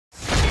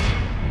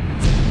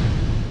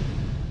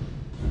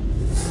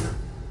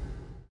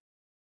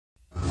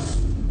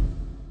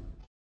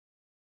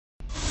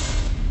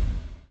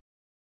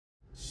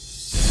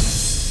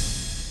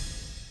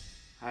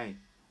Hi,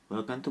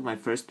 welcome to my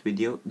first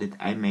video that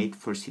I made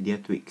for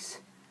Cydia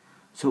tweaks.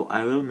 So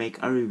I will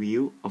make a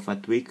review of a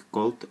tweak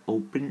called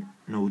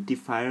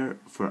OpenNotifier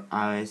for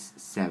iOS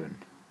 7.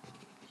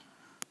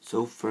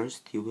 So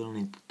first you will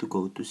need to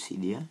go to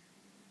Cydia,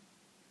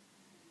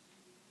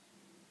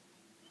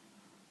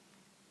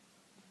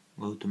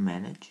 go to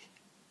Manage,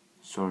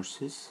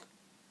 Sources,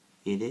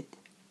 Edit,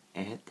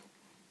 Add,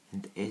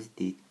 and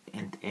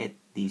add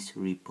this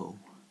repo.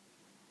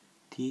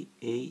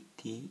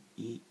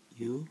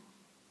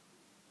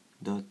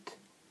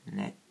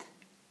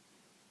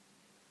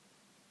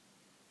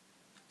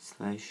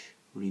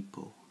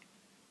 tateu.net/repo.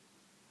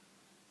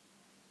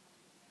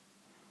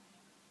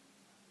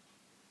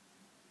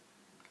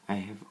 I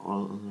have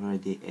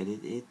already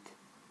edited it,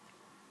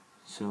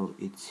 so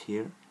it's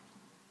here.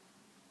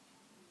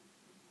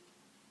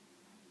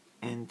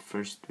 And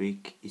first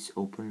tweak is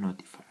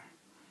OpenNotifier.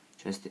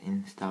 Just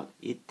install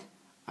it.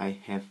 I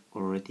have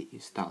already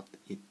installed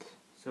it.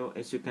 So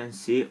as you can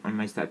see on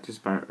my status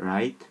bar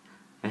right,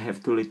 I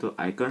have two little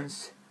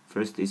icons.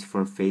 First is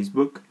for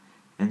Facebook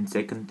and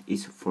second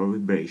is for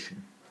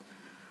vibration.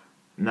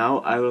 Now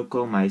I will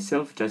call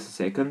myself just a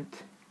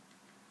second,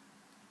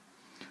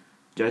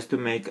 just to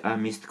make a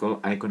missed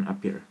call icon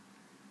appear.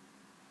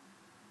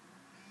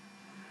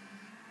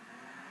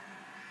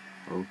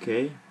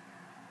 Okay.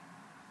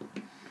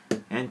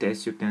 And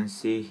as you can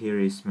see, here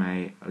is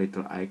my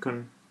little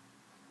icon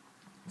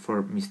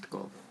for missed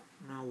call.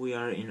 Now we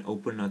are in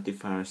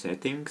OpenNotifier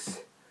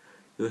settings.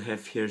 You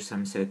have here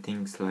some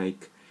settings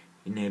like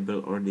enable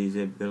or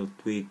disable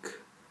tweak,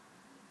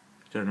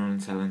 turn on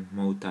silent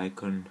mode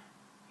icon,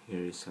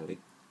 here is a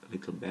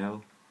little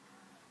bell,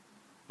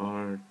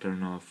 or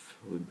turn off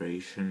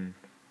vibration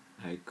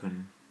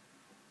icon.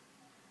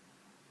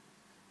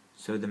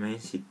 So the main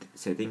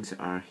settings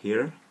are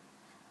here.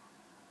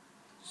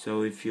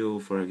 So if you,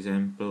 for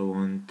example,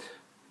 want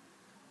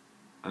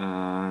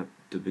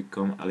to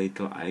become a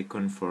little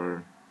icon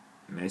for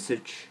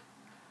message,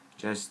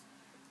 just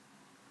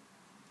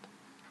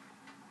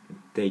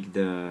take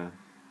the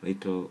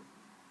little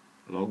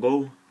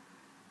logo,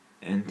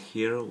 and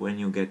here when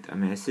you get a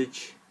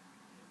message,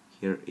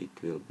 here it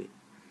will be.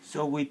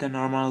 So with a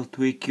normal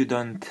tweak you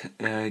don't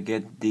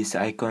get these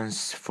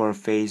icons for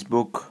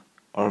Facebook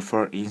or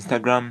for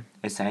Instagram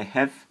as I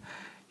have.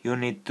 You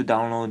need to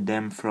download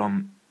them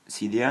from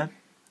Cydia.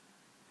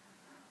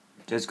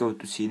 Just go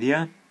to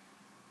Cydia,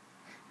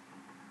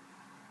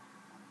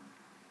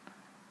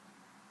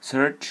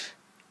 search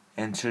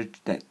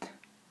that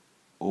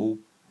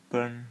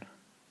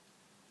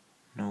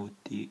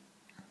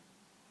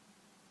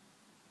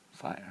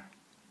OpenNotifier,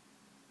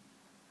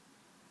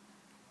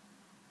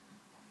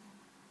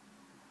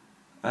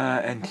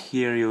 and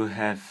here you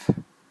have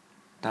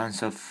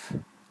tons of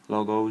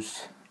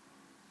logos,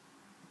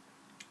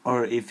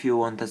 or if you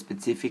want a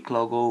specific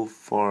logo,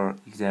 for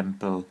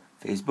example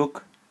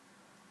Facebook,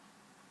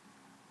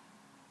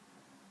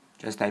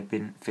 just type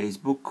in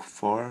Facebook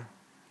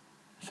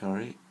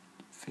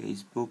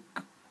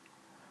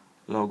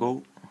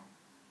logo,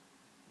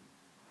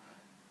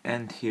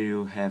 and here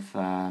you have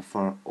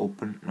for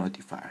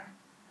OpenNotifier,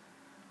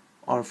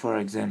 or for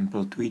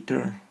example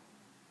Twitter.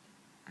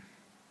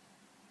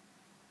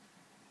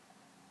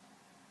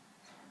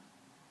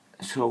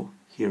 So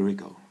here we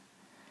go.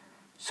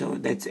 So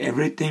that's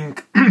everything.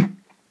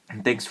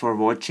 Thanks for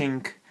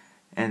watching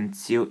and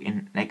see you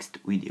in next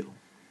video.